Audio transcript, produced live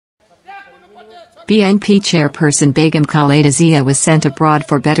BNP Chairperson Begum Khaleda was sent abroad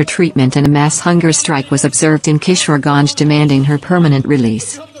for better treatment and a mass hunger strike was observed in Kishoreganj demanding her permanent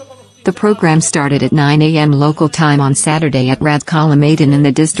release. The program started at 9 a.m. local time on Saturday at Rathkhala Maidan in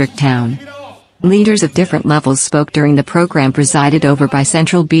the district town. Leaders of different levels spoke during the program presided over by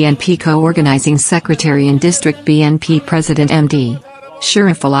Central BNP Co-Organizing Secretary and District BNP President MD.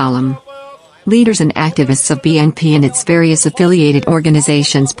 Sharif Al-Alam. Leaders and activists of BNP and its various affiliated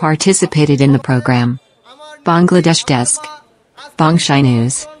organizations participated in the program. Bangladesh Desk. Bongshai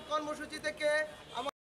News.